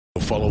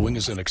The following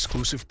is an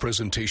exclusive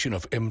presentation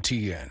of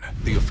MTN,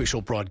 the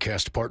official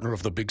broadcast partner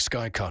of the Big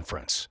Sky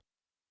Conference.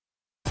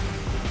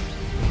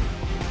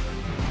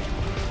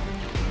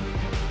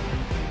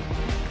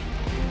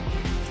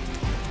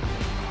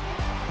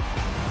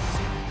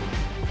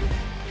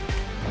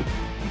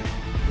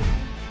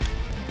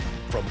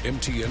 From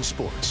MTN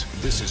Sports,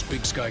 this is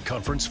Big Sky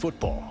Conference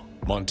football.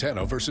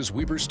 Montana versus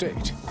Weber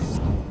State.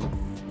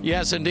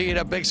 Yes, indeed,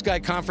 a Big Sky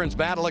Conference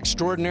battle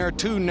extraordinaire.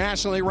 Two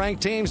nationally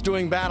ranked teams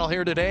doing battle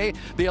here today.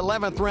 The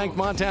 11th ranked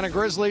Montana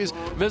Grizzlies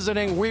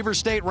visiting Weber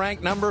State,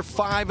 ranked number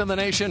 5 in the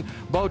nation.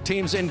 Both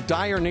teams in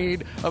dire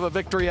need of a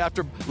victory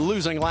after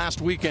losing last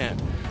weekend.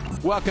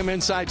 Welcome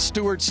inside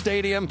Stewart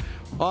Stadium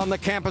on the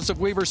campus of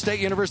Weber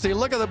State University.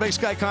 Look at the Big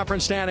Sky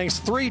Conference standings.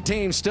 3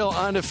 teams still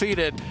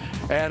undefeated.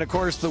 And of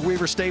course, the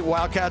Weber State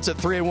Wildcats at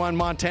 3-1,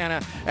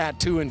 Montana at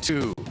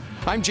 2-2.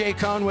 I'm Jay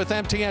Cohn with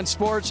MTN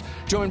Sports,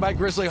 joined by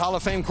Grizzly Hall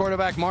of Fame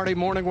quarterback Marty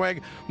Morningweg.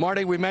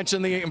 Marty, we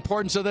mentioned the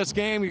importance of this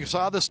game. You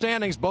saw the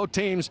standings. Both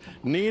teams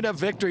need a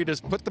victory to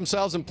put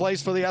themselves in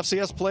place for the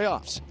FCS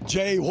playoffs.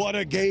 Jay, what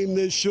a game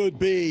this should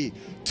be.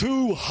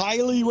 2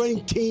 highly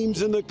ranked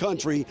teams in the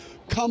country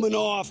coming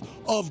off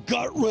of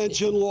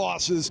gut-wrenching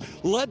losses.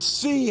 Let's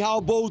see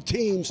how both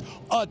teams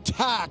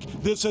attack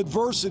this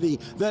adversity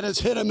that has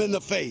hit them in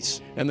the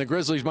face. And the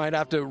Grizzlies might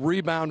have to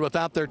rebound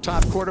without their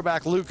top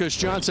quarterback, Lucas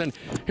Johnson.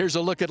 Here's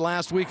a look at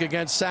last week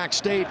against Sac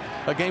State,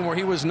 a game where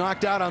he was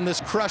knocked out on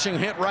this crushing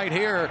hit right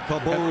here.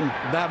 Kaboom.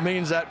 That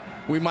means that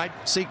we might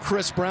see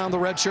Chris Brown, the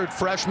redshirt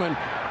freshman,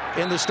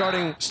 in the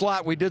starting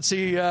slot. We did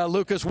see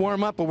Lucas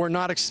warm up, but we're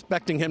not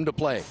expecting him to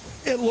play.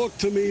 It looked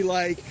to me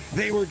like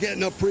they were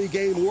getting a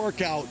pregame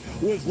workout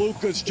with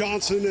Lucas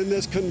Johnson in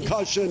this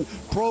concussion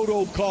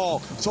protocol.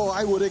 So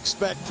I would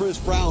expect Chris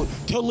Brown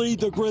to lead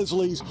the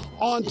Grizzlies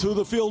onto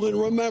the field. And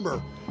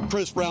remember,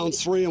 Chris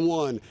Brown's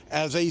 3-1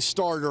 as a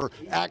starter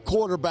at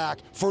quarterback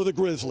for the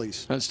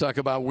Grizzlies. Let's talk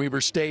about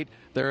Weber State.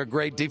 They're a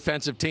great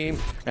defensive team,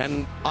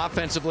 and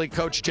offensively,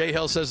 Coach Jay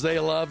Hill says they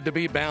love to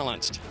be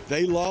balanced.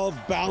 They love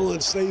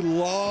balance. They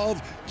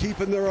love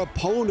keeping their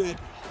opponent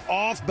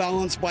off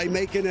balance by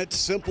making it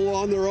simple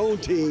on their own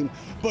team,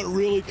 but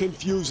really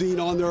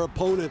confusing on their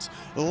opponents.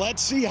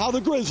 Let's see how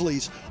the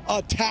Grizzlies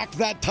attack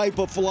that type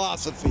of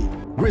philosophy.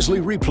 Grizzly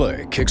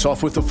Replay kicks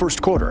off with the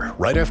first quarter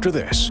right after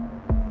this.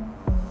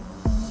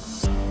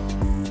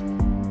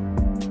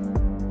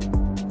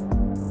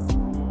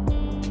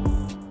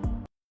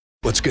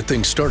 Let's get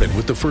things started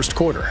with the first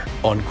quarter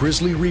on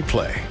Grizzly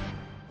Replay.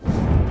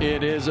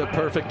 It is a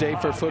perfect day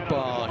for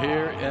football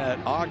here at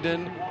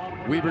Ogden,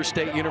 Weber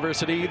State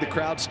University. The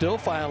crowd still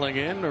filing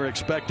in. We're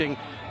expecting,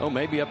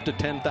 maybe up to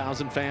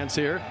 10,000 fans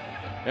here.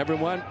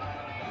 Everyone,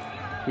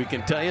 we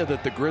can tell you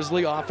that the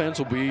Grizzly offense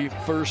will be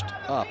first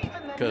up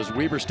because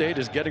Weber State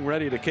is getting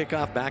ready to kick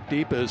off. Back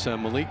deep is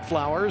Malik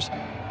Flowers.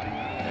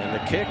 And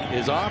the kick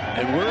is off,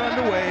 and we're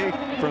underway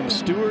from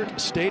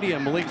Stewart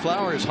Stadium. Malik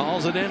Flowers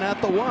hauls it in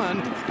at the 1.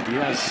 He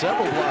has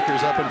several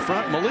blockers up in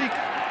front. Malik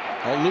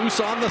loose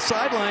on the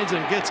sidelines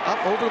and gets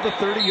up over the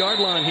 30-yard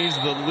line. He's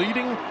the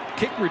leading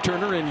kick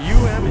returner in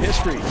UM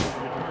history.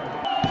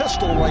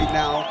 Pistol right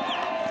now.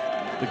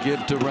 The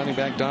give to running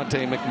back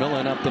Dante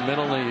McMillan up the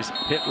middle, and he's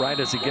hit right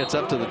as he gets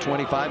up to the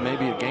 25,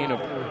 maybe a gain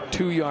of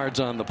 2 yards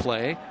on the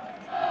play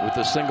with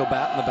a single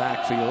bat in the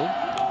backfield.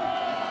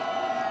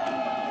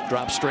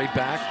 Drops straight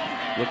back,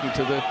 looking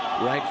to the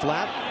right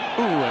flat.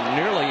 Ooh, and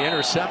nearly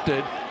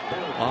intercepted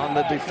on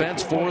the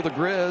defense for the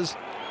Grizz.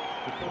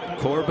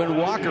 Corbin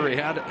Walker, he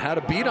had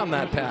a beat on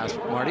that pass,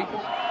 Marty.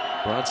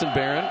 Bronson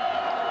Barron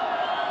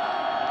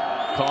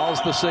calls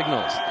the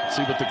signals. Let's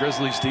see what the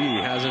Grizzlies D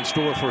has in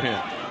store for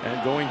him.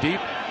 And going deep,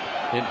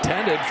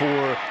 intended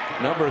for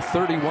number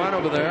 31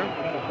 over there.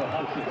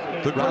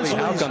 The Ronnie Grizzlies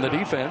Houck on the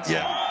defense.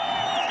 Yeah.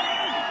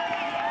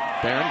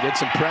 Barron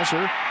gets some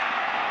pressure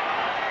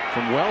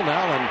from well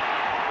now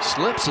and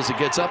slips as he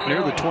gets up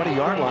near the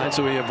 20-yard line,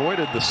 so he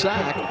avoided the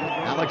sack.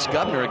 Alex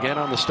Gubner again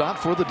on the stop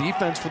for the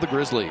defense for the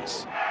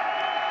Grizzlies.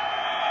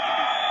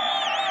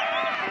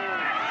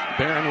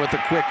 Barron with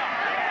a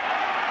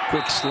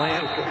quick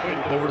slant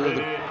over to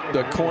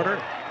the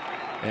corner,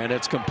 and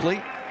it's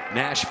complete.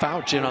 Nash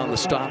Fouch in on the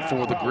stop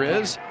for the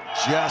Grizz.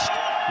 Just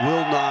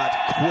will not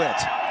quit.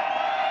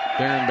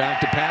 Barron back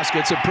to pass,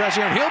 gets some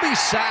pressure, and he'll be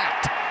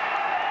sacked.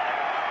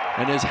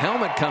 And his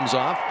helmet comes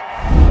off.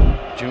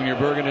 Junior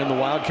Bergen in the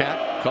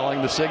Wildcat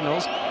calling the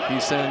signals. He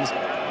sends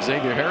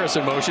Xavier Harris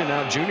in motion.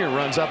 Now Junior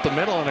runs up the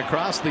middle and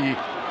across the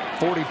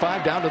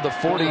 45 down to the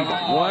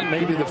 41,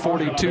 maybe the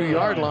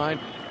 42-yard line.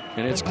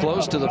 And it's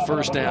close to the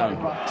first down.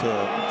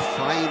 To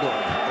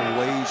find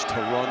ways to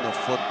run the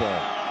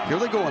football. Here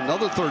they go,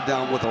 another third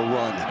down with a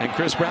run. And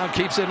Chris Brown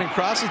keeps it and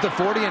crosses the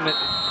 40 and it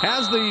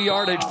has the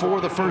yardage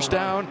for the first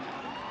down.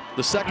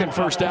 The second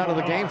first down of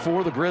the game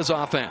for the Grizz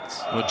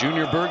offense. Well,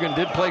 Junior Bergen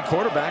did play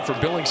quarterback for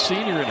Billings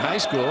Senior in high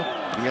school.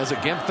 He has a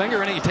gimp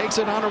finger, and he takes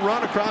it on a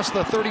run across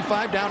the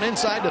 35 down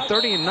inside the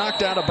 30 and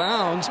knocked out of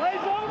bounds.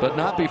 But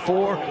not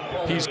before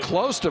he's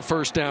close to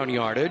first down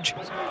yardage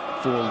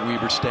for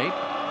Weber State.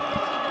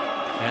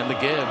 And the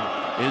give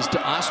is to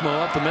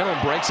Osmo up the middle,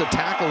 breaks a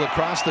tackle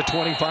across the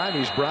 25.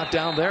 He's brought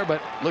down there,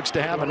 but looks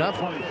to have enough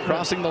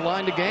crossing the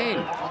line to gain.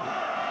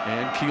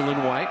 And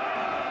Keelan White,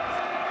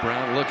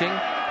 Brown looking,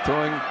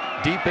 throwing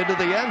deep into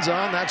the end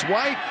zone. That's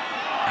White,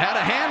 had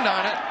a hand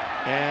on it,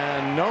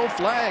 and no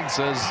flags,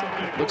 as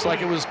looks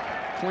like it was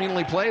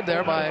cleanly played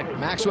there by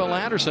Maxwell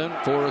Anderson.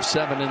 4 of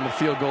 7 in the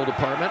field goal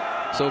department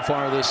so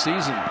far this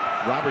season.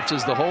 Roberts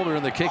is the holder,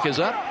 and the kick is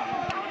up.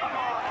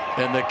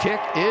 And the kick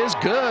is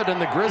good,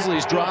 and the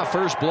Grizzlies draw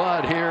first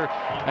blood here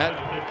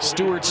at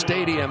Stewart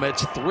Stadium.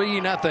 It's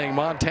 3-0.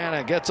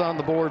 Montana gets on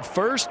the board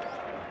first.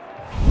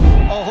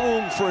 A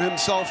home for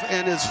himself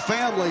and his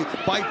family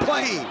by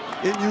playing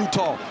in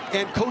Utah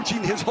and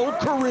coaching his whole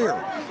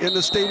career in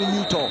the state of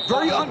Utah.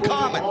 Very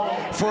uncommon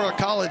for a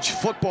college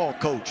football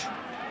coach.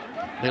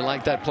 They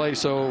liked that play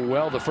so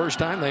well the first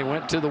time. They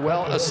went to the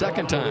well a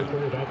second time.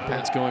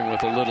 Pat's going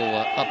with a little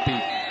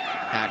upbeat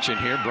action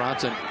here.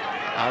 Bronson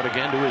out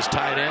again to his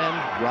tight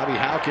end. Robbie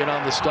Houck in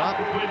on the stop.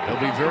 They'll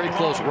be very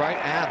close, right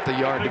at the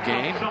yard to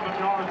gain.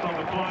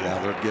 Yeah,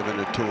 they're giving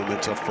it to him.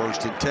 It's a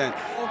 1st and 10.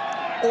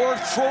 Or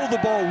throw the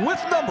ball with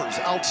numbers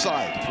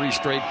outside. 3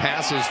 straight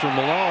passes from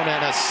Malone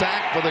and a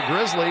sack for the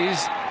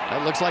Grizzlies.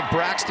 That looks like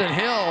Braxton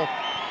Hill.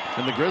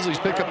 And the Grizzlies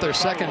pick up their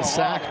 2nd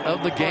sack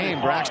of the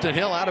game. Braxton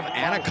Hill out of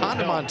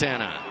Anaconda,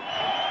 Montana.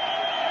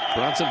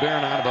 Bronson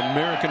Barron out of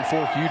American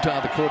Fork,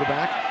 Utah, the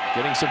quarterback.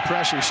 Getting some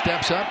pressure,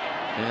 steps up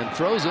and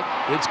throws it.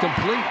 It's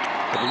complete.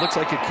 But it looks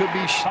like it could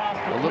be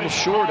a little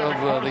short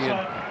of the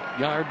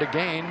yard to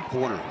gain.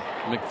 Corner.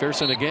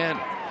 McPherson again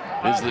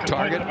is the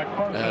target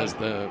as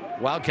the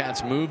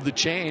Wildcats move the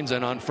chains,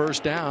 and on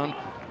first down,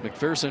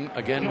 McPherson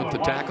again with the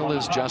tackle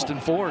is Justin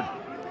Ford.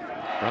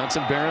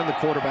 Bronson Barron, the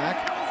quarterback,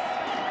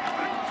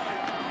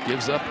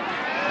 gives up,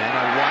 and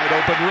a wide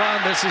open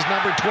run. This is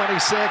number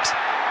 26,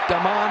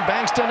 Damon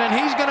Bankston, and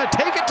he's going to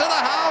take it to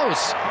the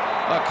house.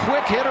 A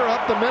quick hitter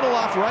up the middle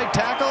off right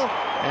tackle,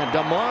 and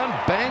Damon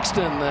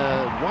Bankston,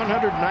 the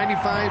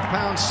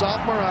 195-pound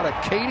sophomore out of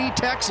Katy,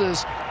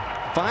 Texas,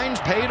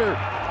 finds Pater.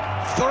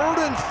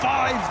 3rd and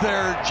 5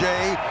 there,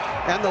 Jay.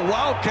 And the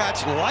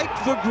Wildcats, like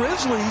the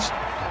Grizzlies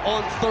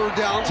on 3rd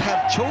downs,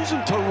 have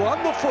chosen to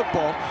run the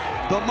football.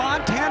 The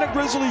Montana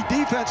Grizzly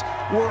defense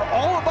were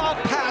all about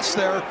pass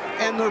there,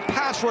 and they're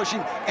pass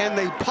rushing, and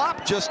they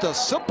pop just a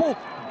simple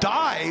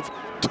dive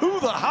to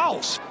the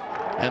house.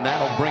 And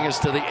that'll bring us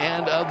to the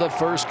end of the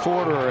first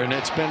quarter, and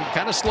it's been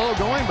kind of slow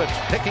going, but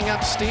picking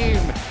up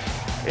steam.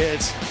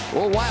 It's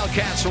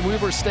Wildcats from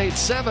Weber State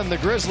 7, the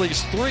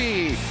Grizzlies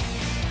 3.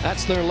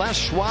 That's their Les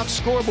Schwab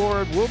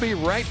scoreboard. We'll be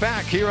right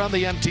back here on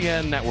the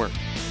MTN Network.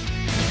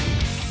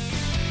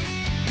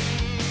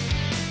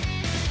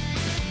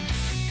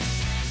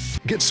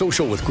 Get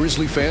social with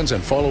Grizzly fans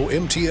and follow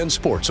MTN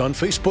Sports on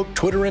Facebook,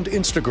 Twitter, and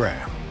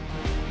Instagram.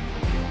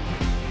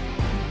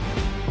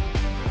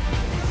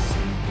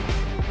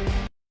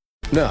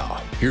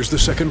 Now, here's the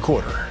second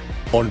quarter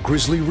on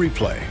Grizzly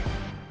Replay.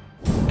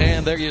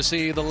 And there you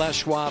see the Les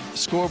Schwab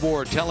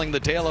scoreboard telling the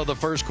tale of the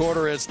first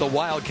quarter. It's the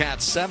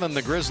Wildcats 7,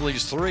 the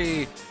Grizzlies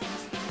 3.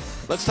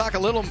 Let's talk a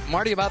little,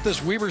 Marty, about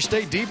this Weber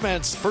State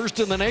defense. First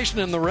in the nation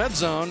in the red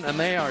zone, and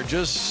they are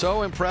just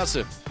so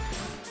impressive.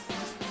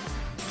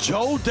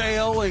 Joe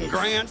Dale and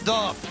Grant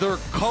Duff, they're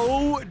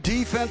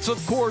co-defensive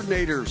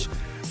coordinators.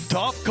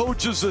 Duff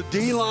coaches the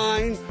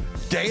D-line,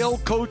 Dale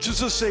coaches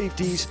the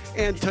safeties,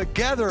 and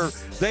together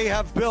they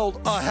have built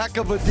a heck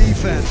of a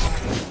defense.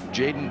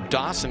 Jaden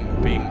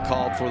Dawson being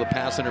called for the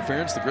pass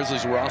interference. The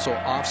Grizzlies were also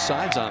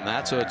offsides on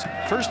that, so it's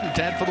 1st and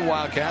 10 for the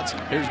Wildcats.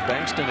 Here's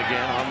Bankston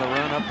again on the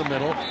run up the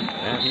middle,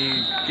 and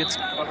he gets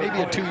maybe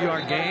a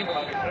 2-yard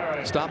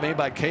gain. Stop made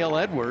by Cale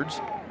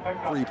Edwards.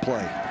 Free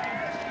play.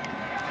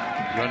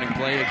 Running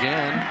play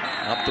again,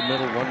 up the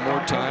middle one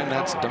more time.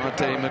 That's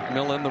Dante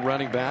McMillan, the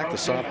running back, the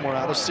sophomore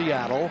out of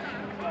Seattle.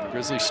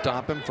 Grizzlies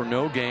stop him for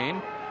no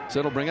gain, so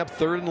it'll bring up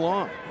 3rd and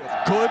long.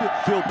 Good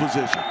field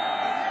position.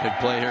 Big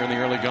play here in the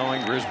early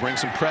going. Grizz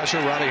brings some pressure.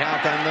 Robbie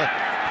Houck on the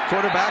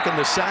quarterback, and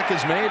the sack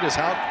is made as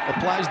Houck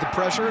applies the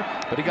pressure,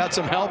 but he got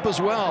some help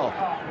as well.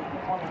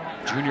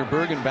 Junior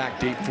Bergen back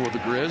deep for the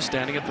Grizz,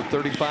 standing at the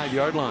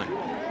 35-yard line.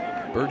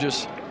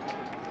 Burgess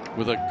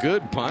with a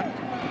good punt.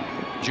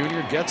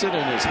 Junior gets it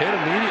and is hit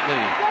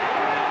immediately.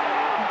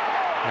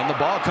 And the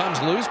ball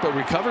comes loose, but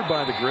recovered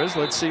by the Grizz.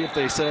 Let's see if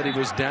they said he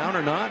was down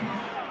or not.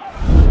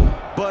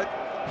 But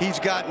he's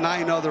got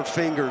 9 other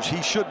fingers.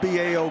 He should be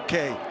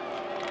A-OK.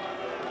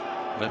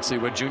 Let's see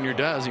what Junior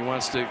does. He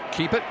wants to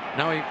keep it.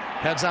 Now he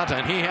heads out,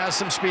 and he has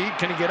some speed.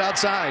 Can he get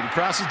outside? He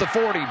crosses the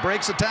 40,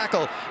 breaks a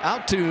tackle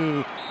out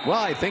to,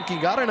 well, I think he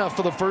got enough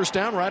for the first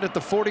down right at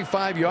the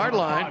 45-yard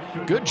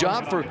line. Good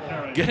job for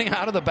getting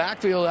out of the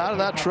backfield, out of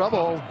that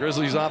trouble.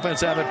 Grizzlies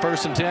offense have it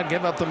 1st and 10.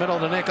 Give up the middle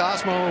to Nick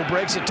Osmo, who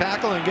breaks a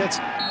tackle and gets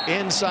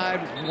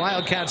inside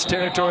Wildcats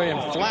territory,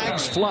 and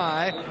flags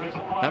fly.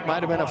 That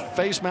might have been a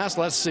face mask.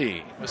 Let's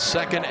see.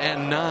 2nd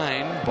and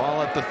 9.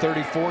 Ball at the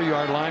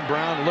 34-yard line.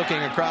 Brown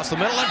looking across the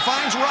middle and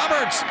finds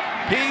Roberts.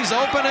 He's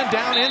open and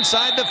down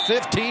inside the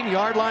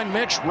 15-yard line.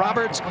 Mitch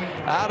Roberts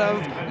out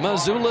of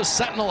Missoula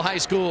Sentinel High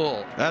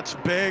School. That's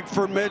big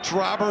for Mitch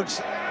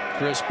Roberts.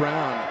 Chris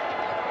Brown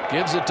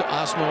gives it to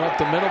Osmo up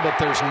the middle, but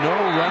there's no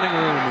running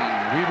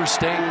room. Weber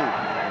State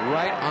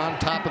right on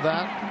top of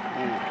that.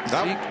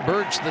 Zeke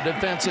Birch, the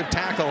defensive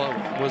tackle,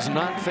 was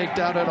not faked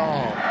out at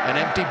all. An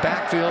empty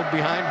backfield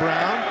behind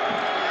Brown.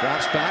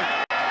 Drops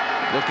back,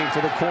 looking for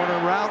the corner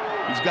route.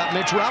 He's got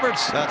Mitch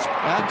Roberts. That's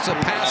a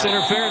pass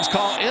interference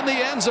call in the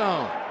end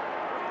zone.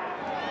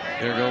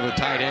 There go the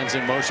tight ends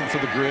in motion for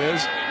the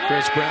Grizz.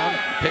 Chris Brown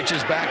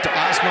pitches back to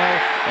Osmo,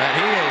 and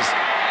he is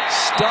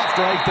stuffed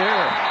right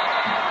there.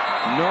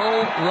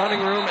 No running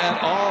room at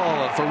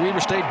all for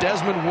Weber State.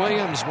 Desmond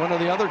Williams, one of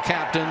the other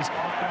captains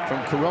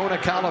from Corona,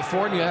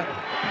 California.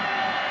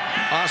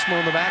 Osmo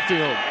in the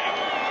backfield.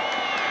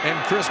 And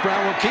Chris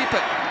Brown will keep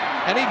it.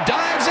 And he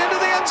dives into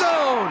the end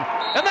zone.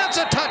 And that's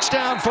a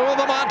touchdown for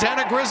the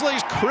Montana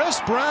Grizzlies. Chris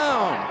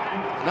Brown.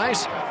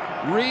 Nice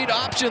read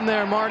option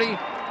there, Marty.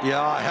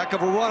 Yeah, a heck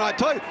of a run. I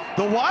tell you,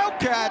 the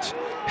Wildcats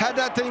had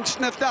that thing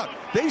sniffed out.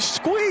 They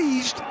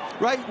squeezed,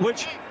 right,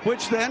 which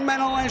the end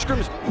man on line of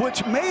scrimmage,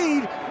 which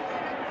made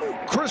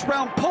Chris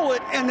Brown pull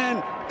it, and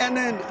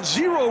then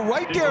zero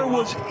right there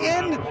was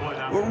in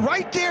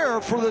right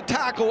there for the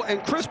tackle,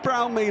 and Chris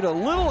Brown made a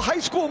little high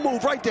school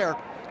move right there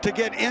to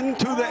get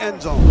into the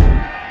end zone.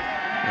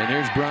 And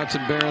here's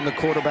Bronson Barron, the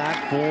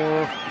quarterback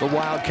for the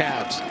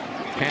Wildcats.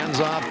 Hands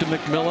off to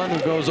McMillan, who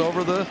goes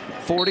over the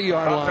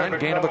 40-yard line.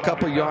 Gain of a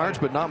couple yards,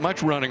 but not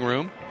much running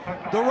room.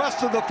 The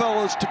rest of the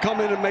fellas to come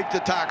in and make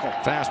the tackle.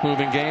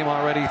 Fast-moving game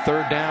already.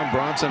 Third down.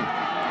 Bronson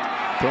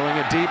throwing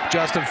it deep.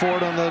 Justin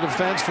Ford on the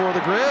defense for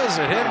the Grizz.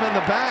 It hit him in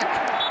the back.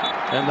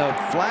 And the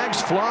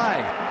flags fly.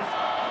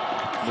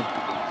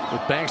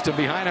 With Bankston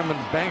behind him, and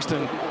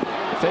Bankston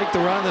fake the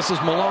run. This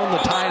is Malone, the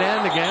tight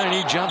end again, and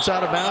he jumps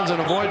out of bounds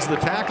and avoids the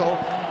tackle.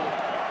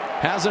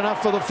 Has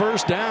enough for the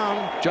first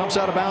down. Jumps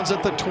out of bounds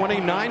at the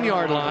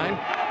 29-yard line.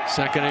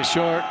 Second is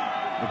short.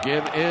 The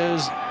give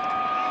is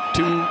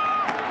to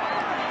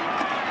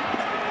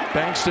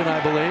Bankston, I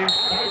believe.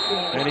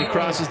 And he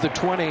crosses the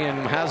 20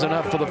 and has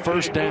enough for the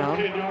first down.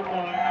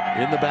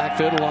 In the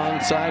backfield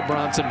alongside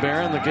Bronson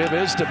Barron. The give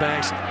is to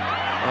Banks.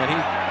 And he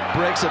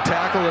breaks a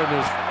tackle, and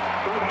is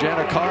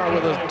Janikara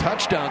with a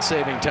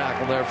touchdown-saving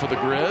tackle there for the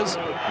Grizz.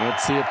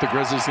 Let's see if the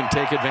Grizzlies can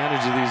take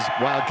advantage of these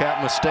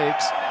Wildcat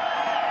mistakes.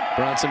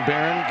 Bronson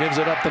Barron gives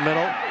it up the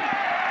middle,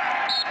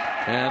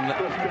 and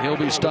he'll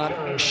be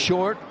stopped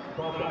short.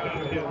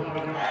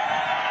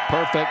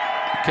 Perfect.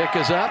 Kick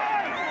is up,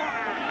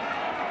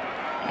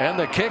 and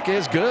the kick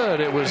is good.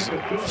 It was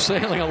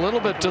sailing a little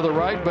bit to the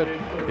right, but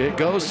it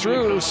goes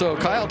through. So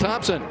Kyle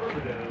Thompson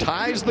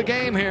ties the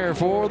game here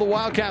for the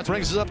Wildcats,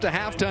 brings us up to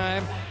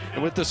halftime.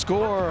 And with the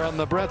score on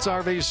the Brett's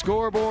RV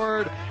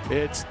scoreboard,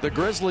 it's the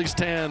Grizzlies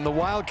 10, the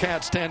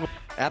Wildcats 10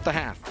 at the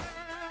half.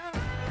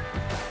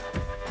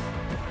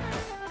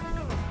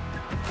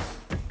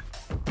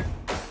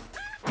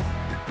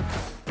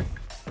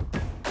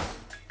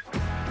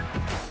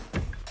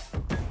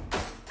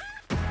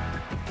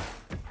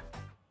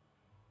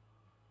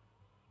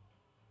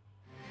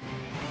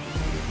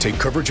 Take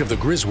coverage of the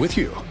Grizz with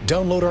you.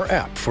 Download our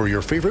app for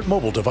your favorite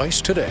mobile device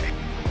today.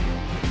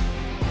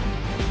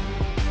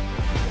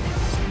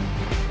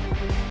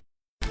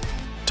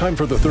 Time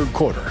for the third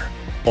quarter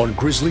on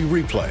Grizzly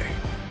Replay.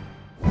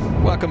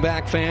 Welcome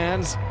back,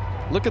 fans.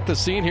 Look at the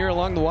scene here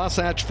along the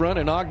Wasatch Front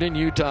in Ogden,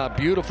 Utah.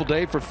 Beautiful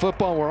day for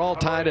football. We're all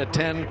tied at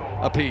 10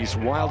 apiece.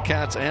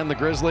 Wildcats and the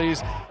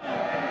Grizzlies.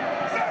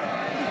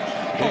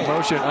 In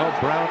motion. Oh,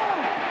 Brown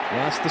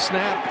lost the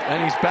snap,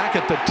 and he's back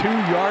at the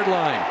 2-yard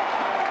line.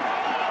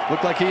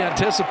 Looked like he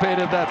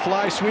anticipated that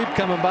fly sweep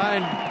coming by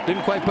and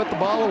didn't quite put the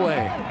ball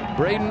away.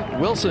 Braden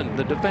Wilson,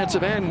 the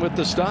defensive end, with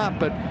the stop,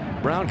 but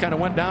Brown kind of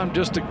went down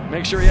just to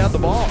make sure he had the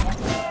ball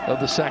of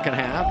the second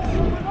half.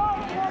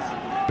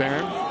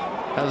 Barron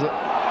has it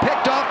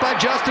picked off by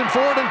Justin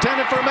Ford,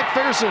 intended for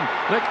McPherson.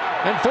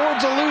 And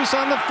Ford's a loose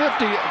on the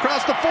 50,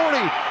 across the 40,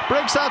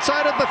 breaks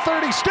outside at the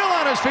 30, still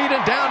on his feet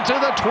and down to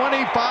the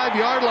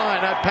 25-yard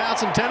line. That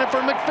pass intended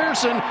for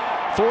McPherson.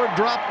 Ford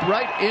dropped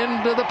right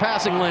into the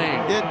passing lane.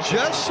 It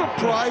just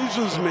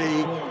surprises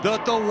me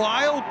that the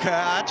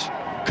Wildcats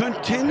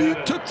continue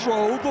to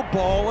throw the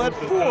ball at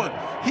Ford.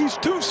 He's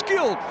too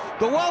skilled.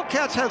 The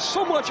Wildcats have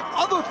so much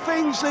other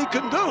things they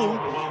can do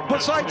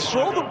besides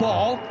throw the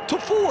ball to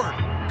Ford.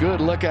 Good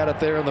look at it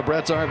there in the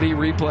Brett's RV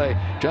replay.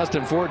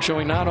 Justin Ford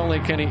showing not only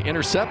can he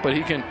intercept, but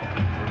he can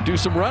do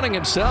some running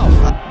himself.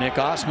 Nick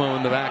Osmo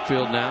in the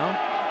backfield now,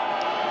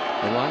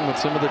 along with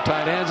some of the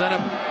tight ends, and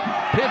a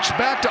pitch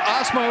back to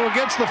Osmo, who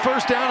gets the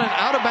first down and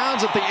out of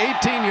bounds at the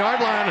 18-yard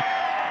line.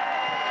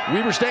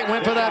 Weber State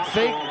went for that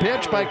fake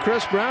pitch by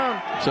Chris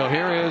Brown. So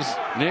here is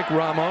Nick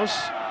Ramos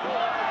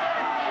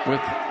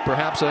with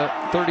perhaps a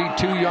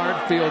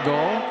 32-yard field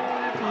goal.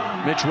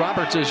 Mitch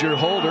Roberts is your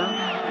holder.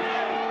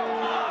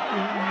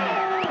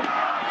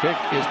 Kick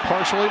is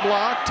partially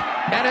blocked,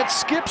 and it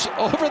skips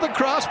over the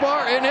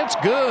crossbar, and it's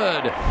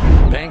good.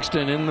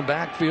 Bankston in the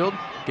backfield,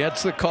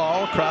 gets the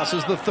call,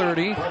 crosses the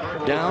 30,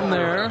 down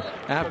there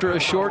after a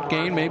short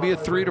gain, maybe a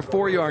 3 to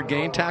 4 yard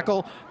gain.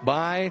 Tackle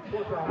by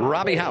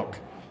Robbie Houck.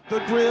 The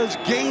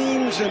Grizz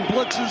games and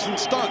blitzes and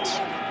stunts.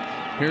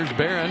 Here's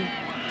Barron,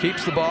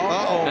 keeps the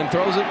ball and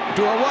throws it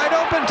to a wide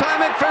open Ty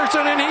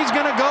McPherson, and he's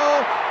going to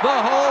go the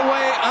whole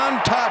way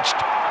untouched.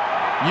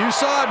 You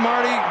saw it,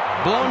 Marty.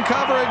 Blown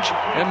coverage,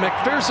 and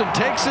McPherson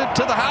takes it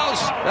to the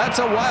house. That's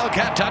a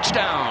Wildcat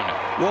touchdown.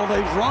 Well,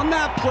 they've run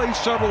that play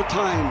several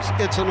times.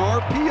 It's an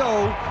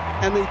RPO,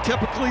 and they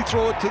typically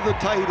throw it to the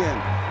tight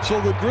end.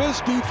 So the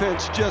Grizz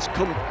defense just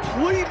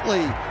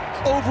completely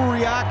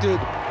overreacted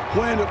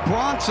when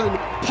Bronson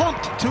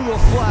pumped to the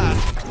flat.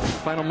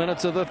 Final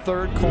minutes of the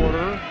third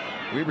quarter.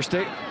 Weber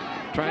State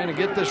trying to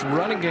get this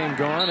running game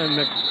going, and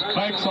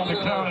Banks on the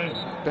carry.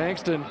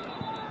 Bankston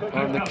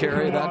on the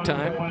carry that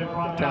time.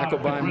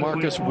 Tackled by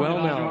Marcus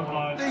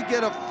Wellnell. They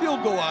get a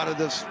field goal out of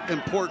this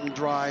important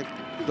drive.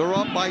 They're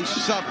up by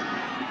 7.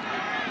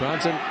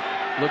 Bronson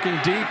looking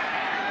deep.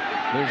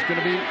 There's going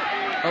to be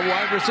a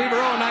wide receiver.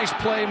 Oh, nice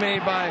play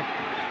made by.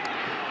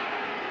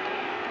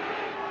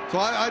 So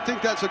I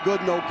think that's a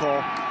good no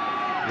call.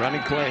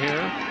 Running play here.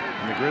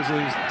 And the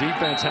Grizzlies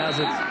defense has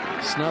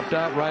it snuffed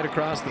out right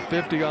across the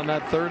 50 on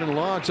that 3rd and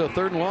long. So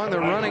 3rd and long,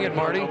 they're running it,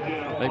 Marty.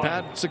 They've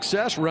had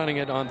success running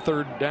it on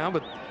 3rd down,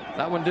 but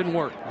that one didn't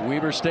work.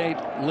 Weber State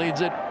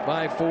leads it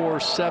by 4,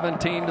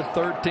 17 to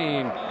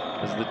 13.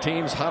 As the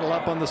teams huddle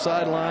up on the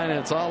sideline, and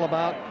it's all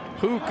about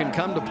who can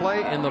come to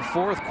play in the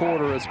 4th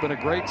quarter. It's been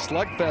a great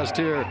slugfest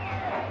here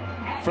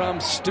from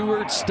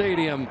Stewart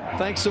Stadium.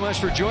 Thanks so much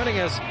for joining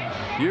us.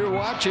 You're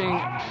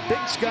watching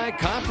Big Sky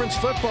Conference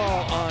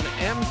football on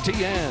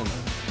MTN.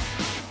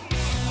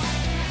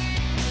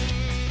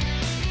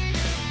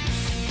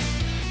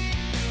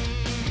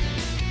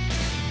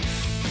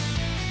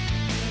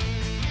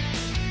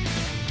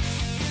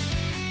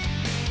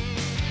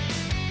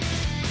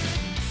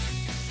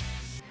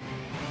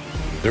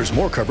 There's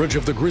more coverage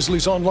of the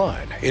Grizzlies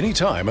online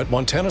anytime at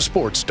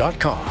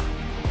montanasports.com.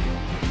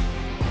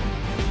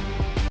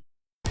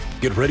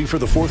 Get ready for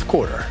the 4th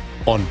quarter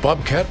on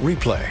Bobcat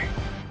Replay.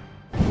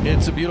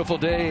 It's a beautiful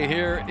day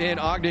here in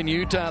Ogden,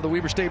 Utah. The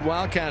Weber State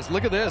Wildcats,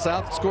 look at this,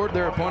 outscored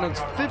their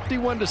opponents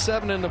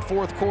 51-7 in the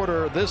 4th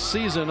quarter this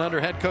season under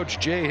head coach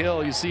Jay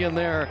Hill. You see him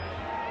there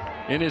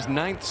in his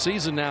 9th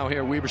season now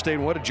here at Weber State.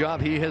 What a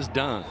job he has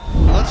done.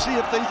 Let's see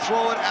if they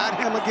throw it at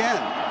him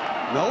again.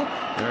 No?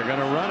 They're going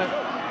to run it.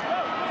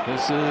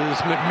 This is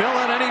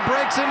McMillan, and he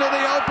breaks into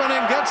the open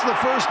and gets the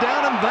first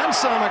down and then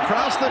some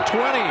across the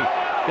 20,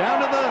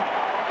 down to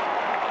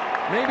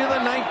maybe the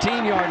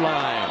 19-yard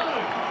line.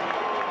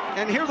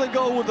 And here they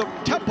go with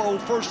a tempo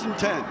 1st and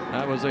 10.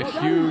 That was a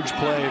huge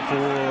play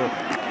for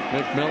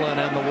McMillan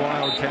and the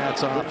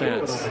Wildcats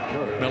offense.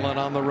 McMillan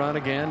on the run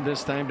again,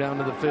 this time down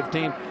to the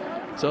 15.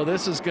 So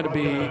this is going to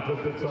be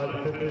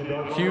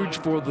huge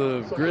for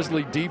the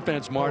Grizzly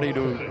defense, Marty,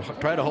 to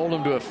try to hold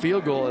them to a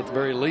field goal at the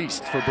very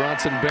least for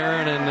Bronson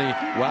Barron and the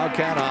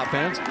Wildcat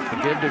offense.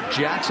 They give to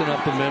Jackson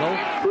up the middle,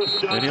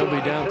 and he'll be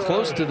down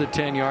close to the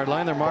 10-yard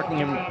line. They're marking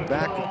him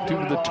back to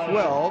the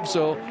 12,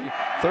 so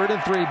 3rd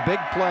and 3, big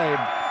play.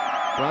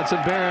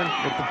 Bronson Barron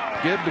with the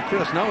give to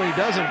Chris. No, he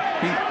doesn't.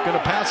 He's going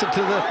to pass it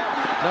to the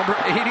number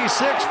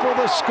 86 for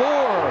the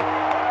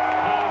score.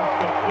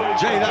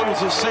 Jay, that was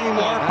the same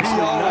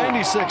RPO.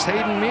 96,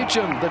 Hayden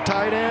Meacham, the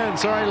tight end.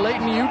 Sorry,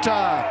 Layton,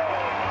 Utah.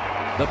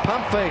 The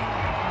pump fake.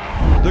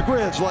 The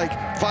Grizz, like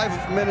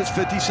 5 minutes,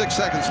 56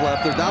 seconds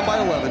left. They're down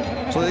by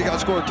 11, so they got to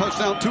score a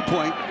touchdown,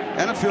 2-point,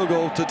 and a field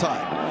goal to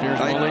tie. Here's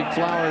Malik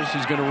Flowers.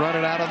 He's going to run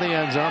it out of the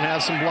end zone.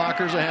 Has some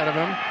blockers ahead of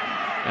him.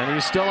 And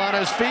he's still on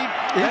his feet.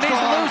 He's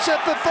loose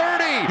at the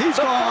 30. He's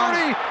gone.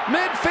 40,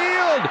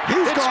 midfield.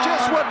 It's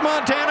just what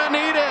Montana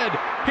needed.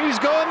 He's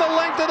going the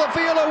length of the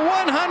field. A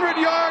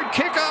 100-yard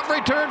kickoff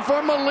return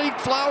for Malik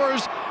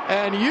Flowers.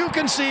 And you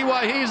can see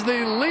why he's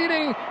the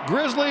leading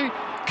Grizzly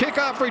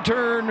kickoff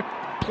return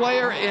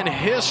player in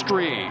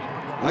history.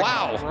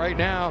 Wow, right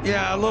now.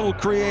 Yeah, a little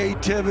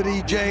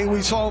creativity, Jay.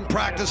 We saw him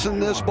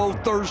practicing this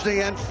both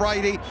Thursday and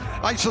Friday.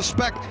 I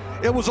suspect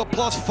it was a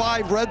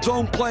 +5 red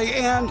zone play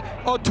and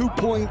a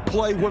 2-point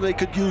play where they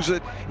could use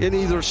it in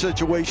either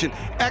situation.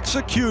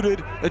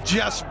 Executed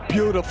just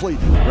beautifully.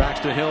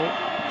 Braxton Hill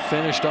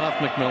finished off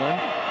McMillan.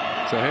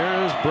 So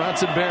here's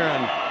Bronson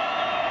Barron.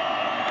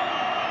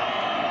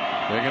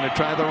 They're going to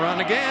try the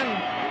run again.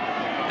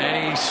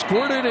 And he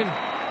squirted in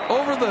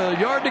over the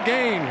yard to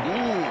gain.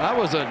 That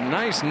was a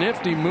nice,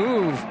 nifty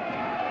move.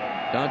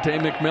 Dante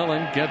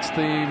McMillan gets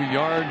the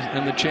yards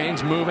and the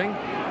chains moving.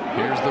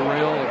 Here's the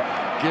real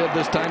give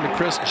this time to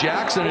Chris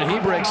Jackson, and he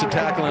breaks the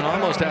tackle and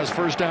almost has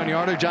first down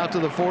yardage out to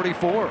the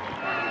 44.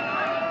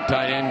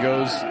 Tight end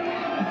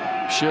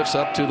shifts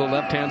up to the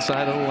left-hand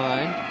side of the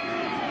line.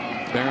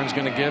 Barron's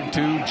going to give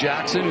to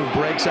Jackson, who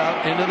breaks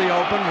out into the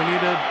open. We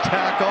need a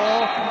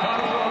tackle.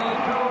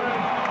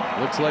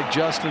 Looks like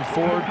Justin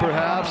Ford,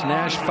 perhaps.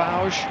 Nash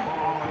Fausch.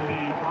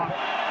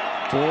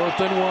 4th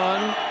and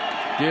 1.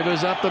 Give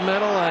is up the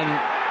middle, and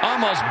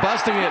almost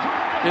busting it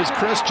is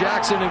Chris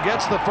Jackson, who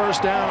gets the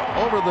first down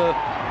over the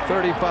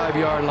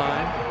 35-yard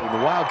line.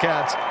 The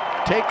Wildcats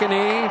take a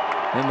knee,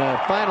 and the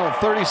final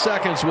 30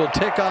 seconds will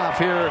tick off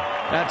here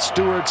at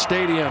Stewart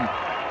Stadium.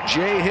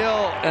 Jay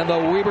Hill and the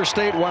Weber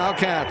State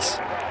Wildcats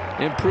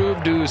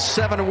improved to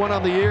 7-1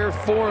 on the year,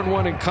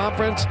 4-1 in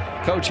conference.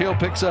 Coach Hill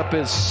picks up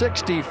his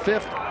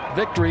 65th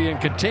victory and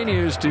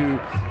continues to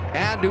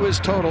add to his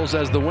totals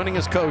as the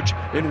winningest coach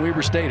in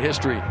Weber State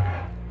history.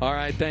 All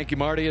right, thank you,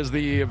 Marty. As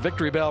the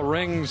victory bell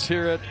rings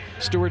here at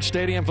Stewart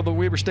Stadium for the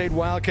Weber State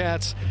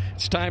Wildcats,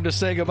 it's time to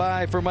say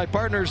goodbye. For my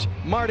partners,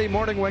 Marty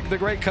Morningwig, the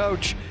great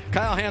coach,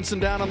 Kyle Hansen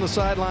down on the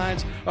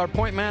sidelines, our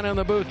point man in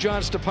the booth,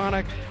 John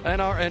Stepanek,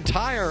 and our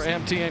entire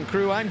MTN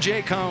crew, I'm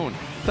Jay Cohn.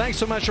 Thanks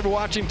so much for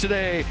watching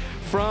today.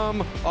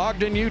 From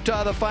Ogden,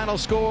 Utah, the final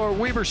score,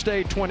 Weber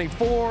State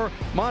 24,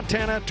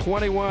 Montana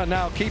 21.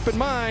 Now keep in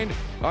mind,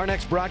 our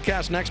next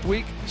broadcast next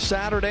week,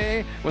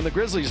 Saturday, when the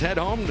Grizzlies head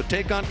home to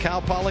take on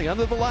Cal Poly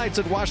under the lights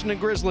at Washington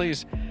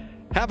Grizzlies.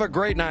 Have a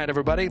great night,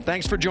 everybody.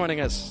 Thanks for joining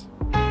us.